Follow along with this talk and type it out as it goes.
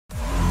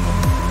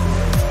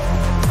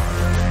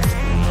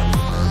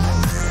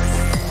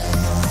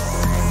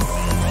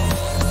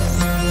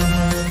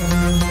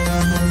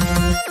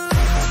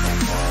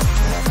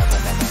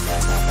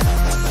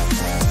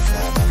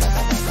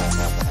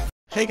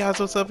Hey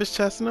guys, what's up? It's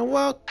Cheston and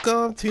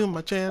welcome to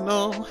my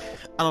channel.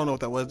 I don't know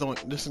what that was,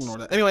 don't just ignore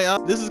that. Anyway,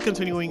 this is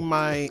continuing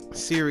my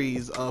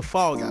series of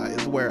Fall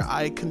Guys where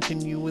I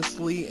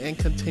continuously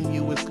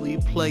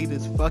play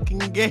this fucking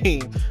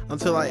game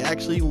until I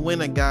actually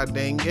win a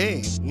goddamn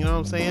game. You know what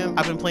I'm saying?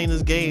 I've been playing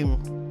this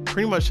game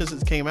pretty much since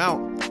it came out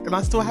and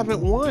I still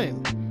haven't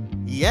won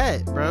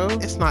yet, bro.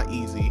 It's not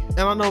easy. And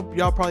I know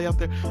y'all probably out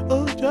there,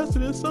 oh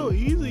Justin, it's so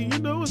easy, you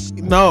know.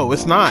 No,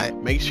 it's not.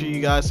 Make sure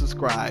you guys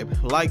subscribe,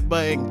 like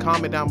button,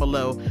 comment down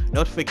below,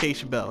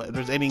 notification bell. If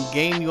there's any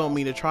game you want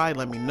me to try,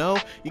 let me know.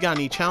 You got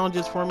any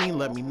challenges for me,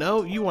 let me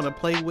know. You want to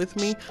play with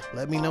me,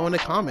 let me know in the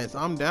comments.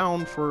 I'm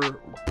down for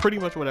pretty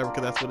much whatever,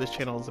 because that's what this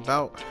channel is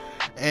about.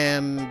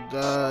 And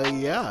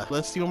yeah,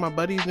 let's see what my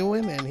buddy's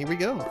doing, and here we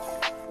go.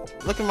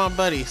 Look at my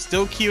buddy,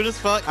 still cute as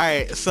fuck. All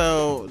right,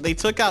 so they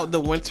took out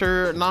the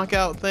winter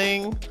knockout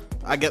thing,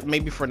 I guess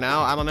maybe for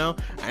now, I don't know,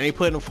 and they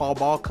put in a fall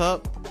ball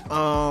cup.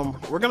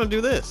 We're gonna do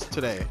this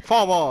today.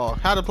 Fall ball,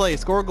 how to play,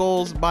 score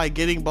goals by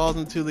getting balls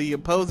into the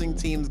opposing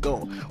team's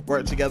goal,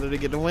 work together to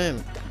get the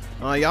win.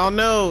 Y'all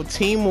know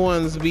team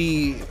ones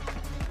be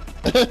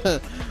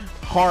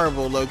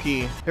horrible,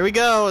 low-key. Here we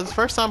go. It's the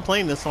first time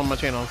playing this on my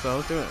channel, so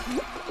let's do it.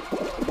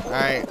 All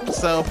right,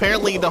 so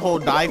apparently the whole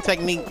dive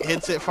technique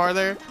hits it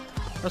farther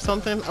or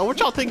something. Oh, what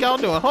y'all think y'all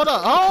doing? Hold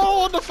up.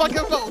 Oh, the fucking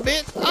vote,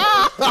 bitch.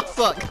 Ah,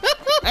 fuck.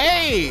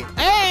 Hey.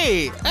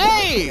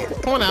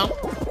 Come on now.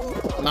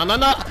 No.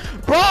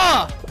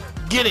 Bruh,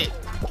 get it.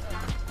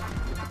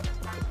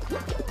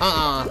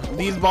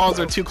 These balls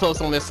are too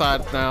close on this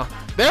side now.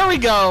 There we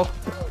go.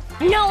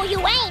 No, you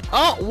ain't.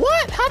 Oh,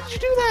 what? How did you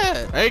do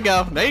that?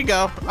 There you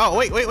go. Oh,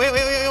 wait.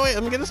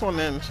 Let me get this one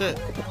then. Shit.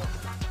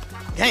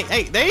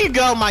 Hey, there you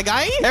go, my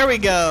guy. There we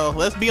go.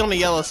 Let's be on the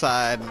yellow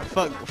side.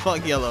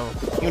 Fuck yellow.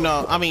 You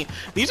know, I mean,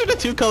 these are the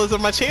two colors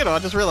of my channel. I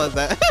just realized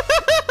that.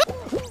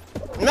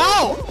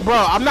 No, bro,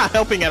 I'm not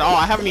helping at all.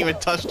 I haven't even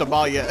touched the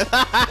ball yet.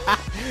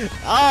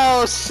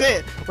 Oh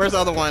shit. Where's the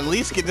other one? At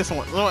least get this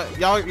one.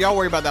 Y'all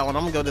worry about that one.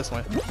 I'm gonna go this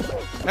way.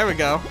 There we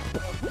go.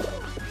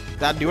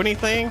 Did I do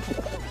anything?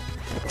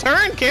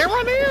 Turn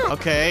camera there.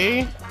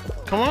 Okay.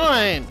 Come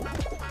on.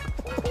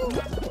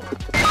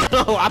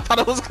 Oh, I thought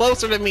it was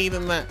closer to me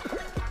than that.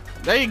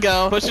 There you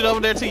go. Push it over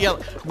there to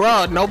yellow.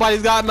 Bro,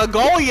 nobody's gotten a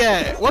goal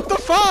yet. What the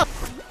fuck?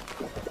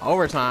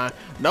 Overtime.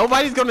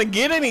 Nobody's gonna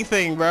get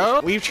anything,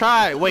 bro. We've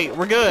tried. Wait,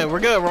 we're good.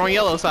 We're on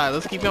yellow side.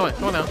 Let's keep going.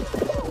 Come on now.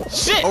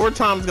 Shit.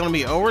 Overtime's gonna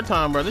be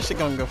overtime, bro. This shit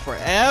gonna go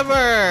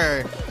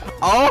forever.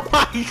 Oh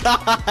my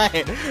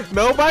god.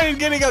 Nobody's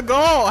getting a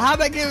goal. How'd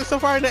they get so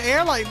far in the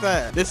air like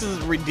that? This is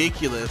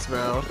ridiculous,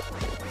 bro.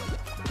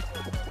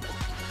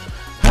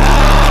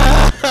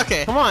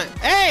 Okay, come on.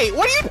 Hey,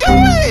 what are you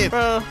doing?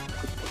 Bro.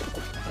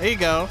 There you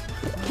go.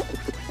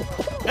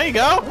 There you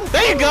go.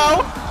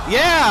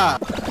 Yeah.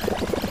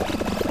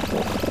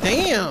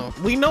 Damn.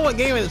 We know what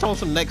game it's on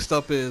some next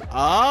up is.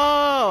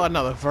 Oh,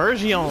 another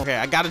version. Okay,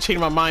 I gotta change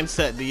my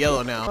mindset to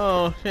yellow now.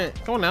 Oh shit.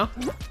 Come on now.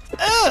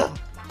 Ugh.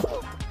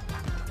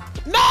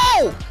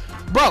 No!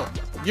 Bro,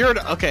 you're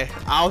the, okay.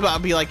 I was about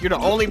to be like, you're the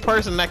only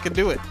person that could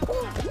do it.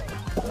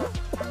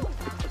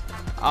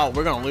 Oh,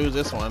 we're gonna lose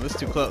this one. This is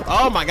too close.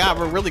 Oh my god,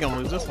 we're really gonna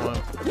lose this one.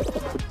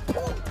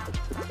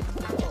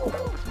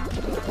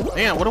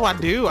 Damn, what do I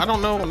do? I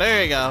don't know.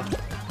 There you go.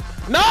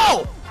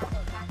 No!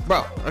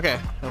 Bro, okay.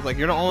 I was like,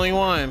 you're the only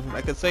one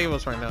that could save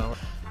us right now.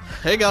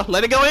 There you go.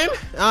 Let it go in.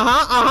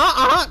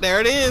 There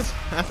it is.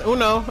 That's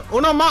uno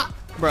ma.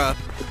 Bruh.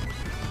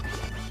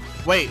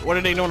 Wait, what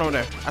are they doing over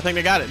there? I think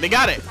they got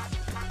it.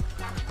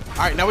 All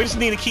right, now we just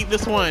need to keep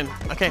this one.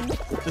 Okay,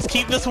 just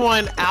keep this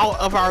one out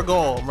of our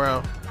goal,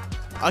 bro.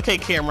 Okay,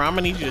 camera, I'm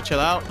gonna need you to chill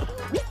out.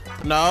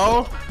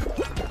 No,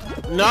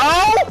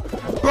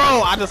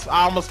 bro, I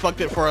almost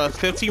fucked it for us.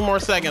 15 more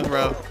seconds,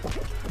 bro.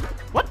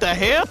 What the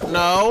hell?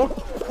 No.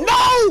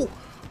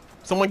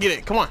 Someone get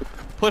it. Come on,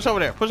 push over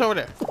there.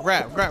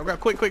 Grab,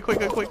 quick.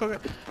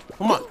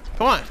 Come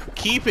on,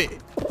 keep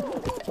it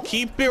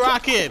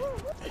rocking.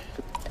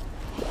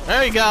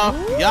 There you go.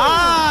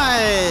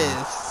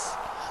 Yes.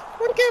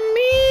 Look at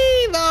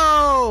me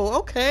though.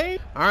 Okay.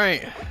 All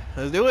right,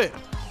 let's do it.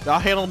 Y'all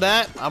handle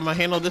that. I'm gonna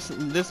handle this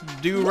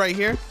dude right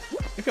here.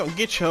 If you don't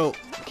get your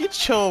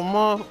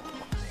mom.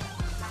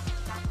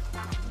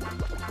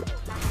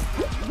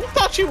 You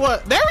thought you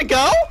what? There we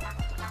go.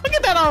 Look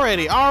at that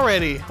already.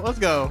 Let's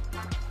go.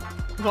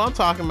 That's what I'm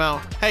talking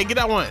about. Hey, get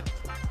that one.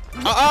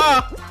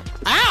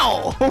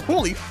 Ow.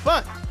 Holy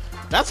fuck.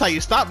 That's how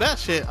you stop that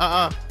shit.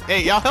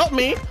 Hey, y'all help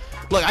me.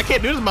 Look, I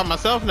can't do this by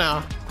myself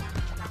now.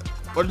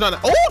 What's not?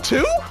 Oh,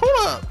 two?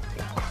 Hold up.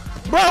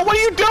 Bro, what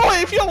are you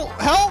doing if you don't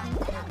help?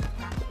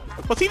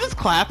 Was he just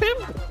clapping?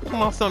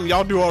 Come on, some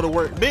y'all do all the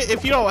work.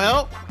 If you don't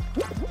help,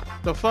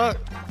 the fuck?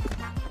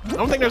 I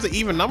don't think there's an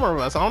even number of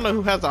us. I don't know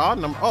who has the odd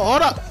number. Oh,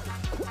 hold up.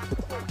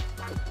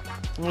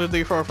 1, 2,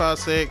 3, 4, 5,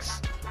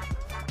 6.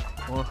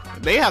 Well,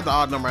 they have the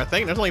odd number, I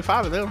think. There's only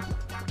 5 of them.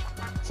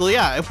 So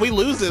yeah, if we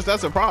lose this,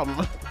 that's a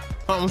problem.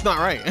 Something's not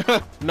right.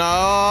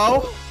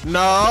 No.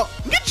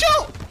 Get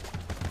you!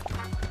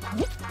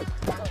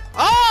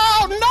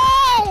 Oh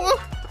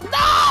no!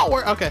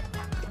 No! Okay.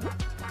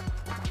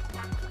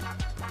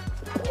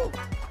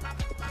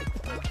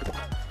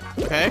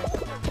 Okay.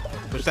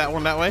 Push that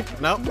one that way.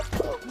 Nope.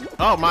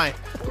 Oh my.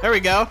 There we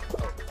go.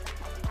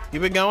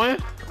 Keep it going.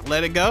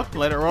 Let it go.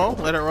 Let it roll.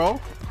 Let it roll.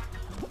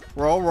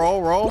 Roll,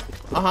 roll, roll.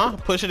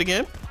 Push it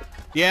again.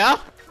 Yeah.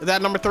 Is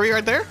that number 3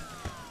 right there?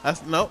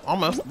 That's nope.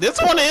 Almost.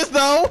 This one is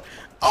though.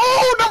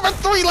 Oh, number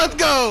 3. Let's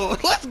go.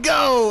 Let's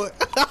go.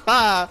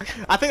 I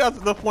think that's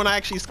the one I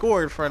actually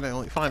scored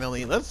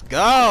finally. Let's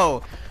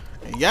go.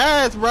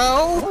 Yes, bro.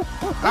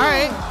 All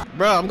right,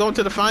 bro. I'm going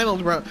to the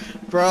finals, bro.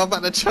 Bro, I'm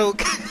about to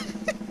choke.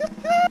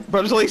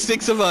 Bro, there's only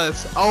 6 of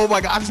us. Oh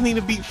my god, I just need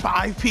to beat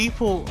 5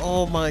 people.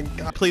 Oh my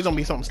god. Please don't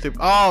be something stupid.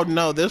 Oh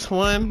no, this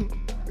one.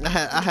 I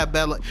had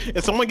bad luck.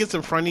 If someone gets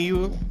in front of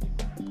you,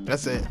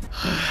 that's it.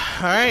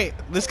 All right,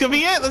 this could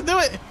be it. Let's do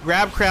it.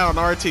 Grab crown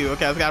R2.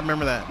 Okay, I gotta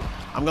remember that.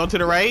 I'm going to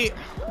the right.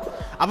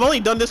 I've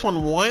only done this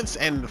one once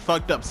and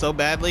fucked up so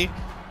badly.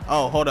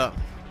 Oh, hold up.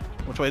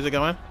 Which way is it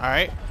going? All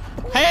right.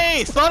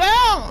 Hey, slow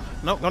down.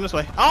 Nope, going this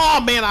way.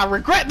 Oh man, I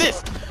regret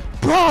this.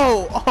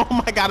 Bro, oh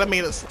my god, I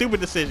made a stupid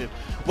decision.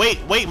 Wait,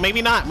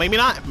 maybe not.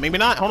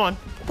 Hold on.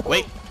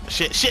 Wait,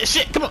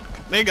 shit. Come on.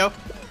 There you go.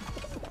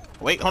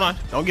 Wait, hold on.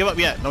 Don't give up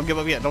yet.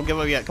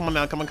 Come on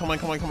now. Come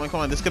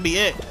on. This could be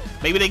it.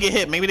 Maybe they get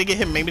hit. Maybe they get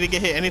hit.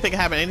 Anything can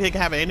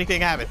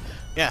happen.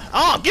 Yeah.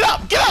 Oh, get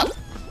up.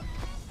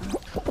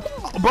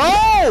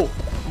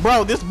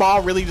 Bro, this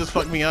ball really just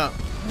fucked me up.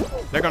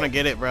 They're gonna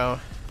get it, bro.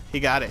 He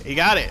got it.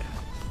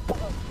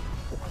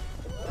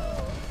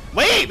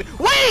 Wait!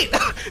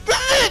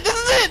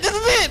 This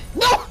is it!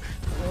 No!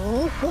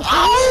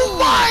 Oh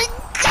my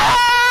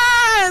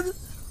god!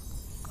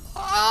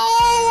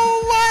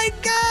 Oh my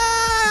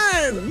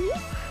god!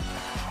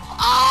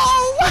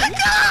 Oh my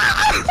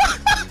god!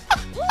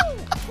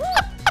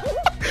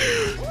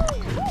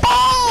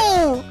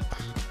 Oh!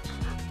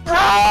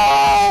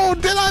 Bro!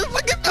 Did I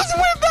fucking just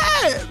win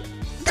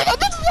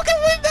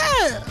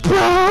that?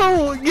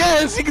 Bro!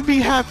 Yes! You can be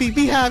happy.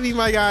 Be happy,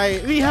 my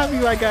guy.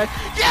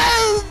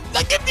 Yes!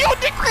 I get the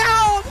only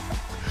crown!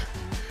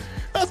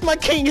 That's my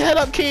king. Head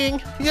up,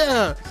 king.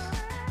 Yeah.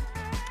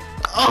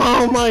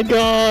 Oh my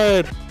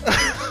god.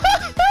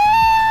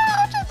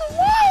 I just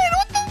won.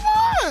 What the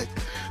fuck?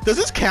 Does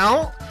this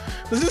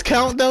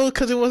count though?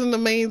 Because it wasn't the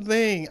main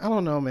thing. I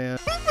don't know, man.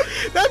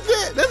 That's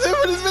it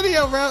for this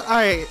video, bro.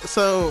 Alright,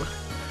 so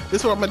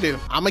this is what I'm gonna do.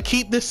 I'm gonna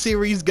keep this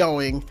series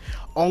going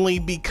only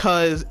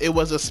because it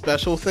was a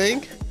special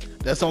thing.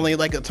 That's only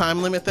like a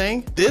time limit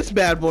thing. This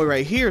bad boy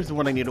right here is the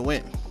one I need to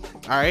win.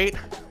 All right,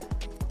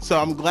 so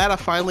I'm glad I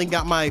finally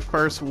got my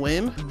first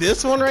win.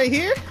 This one right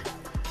here,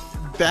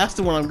 that's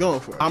the one I'm going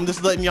for. I'm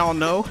just letting y'all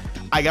know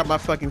I got my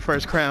fucking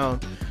first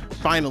crown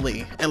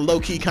finally, and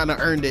low-key kind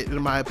of earned it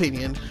in my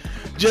opinion.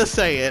 Just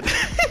saying.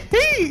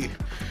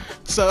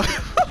 So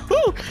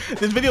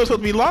this video was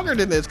supposed to be longer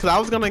than this because I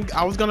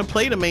was gonna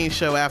play the main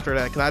show after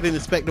that because I didn't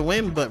expect to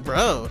win. But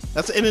bro,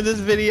 that's the end of this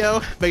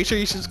video. Make sure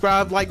you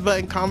subscribe, like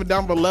button, comment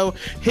down below,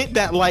 hit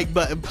that like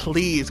button,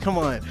 please. Come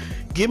on,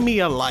 give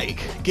me a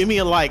like.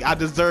 I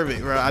deserve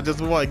it, bro. I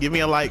just want. Give me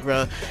a like,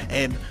 bro,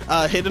 and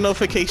hit the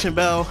notification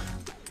bell.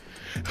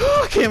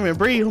 I can't even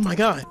breathe. Oh my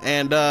god.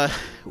 And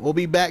we'll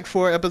be back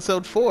for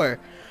episode 4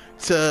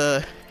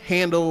 to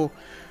handle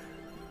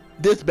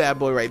this bad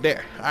boy right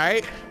there. All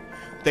right.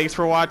 Thanks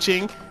for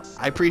watching.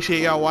 I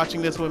appreciate y'all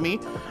watching this with me,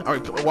 or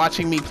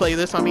watching me play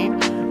this, I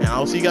mean, and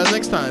I'll see you guys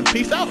next time.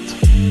 Peace out.